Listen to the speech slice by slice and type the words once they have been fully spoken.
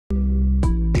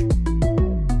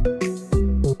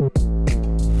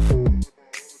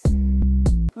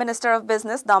Minister of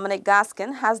Business Dominic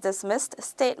Gaskin has dismissed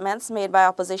statements made by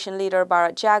opposition leader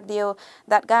Bharat Jagdeo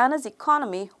that Guyana's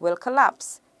economy will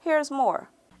collapse. Here's more.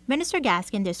 Minister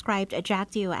Gaskin described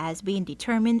Jagdeo as being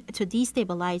determined to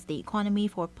destabilize the economy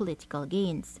for political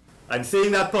gains. I'm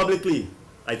saying that publicly.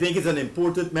 I think it's an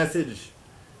important message.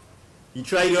 He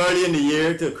tried early in the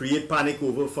year to create panic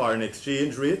over foreign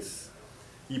exchange rates.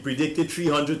 He predicted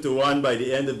 300 to 1 by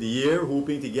the end of the year,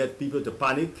 hoping to get people to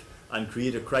panic and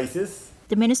create a crisis.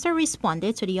 The minister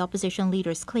responded to the opposition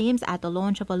leader's claims at the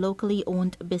launch of a locally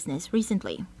owned business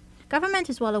recently. Government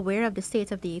is well aware of the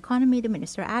state of the economy, the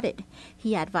minister added.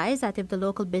 He advised that if the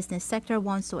local business sector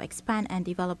wants to expand and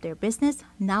develop their business,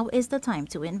 now is the time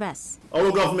to invest.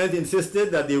 Our government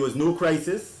insisted that there was no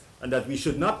crisis and that we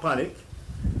should not panic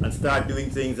and start doing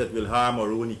things that will harm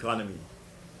our own economy.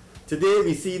 Today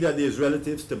we see that there is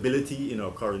relative stability in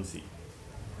our currency.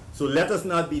 So let us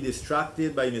not be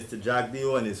distracted by Mr.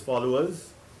 Jagdeo and his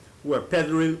followers who are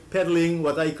peddling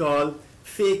what I call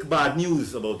fake bad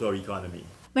news about our economy.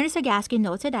 Minister Gaskin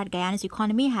noted that Guyana's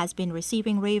economy has been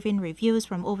receiving raving reviews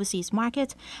from overseas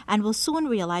markets and will soon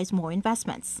realize more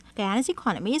investments. Guyana's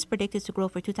economy is predicted to grow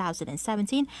for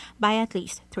 2017 by at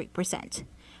least 3%.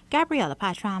 Gabriela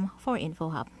Patram for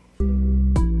InfoHub.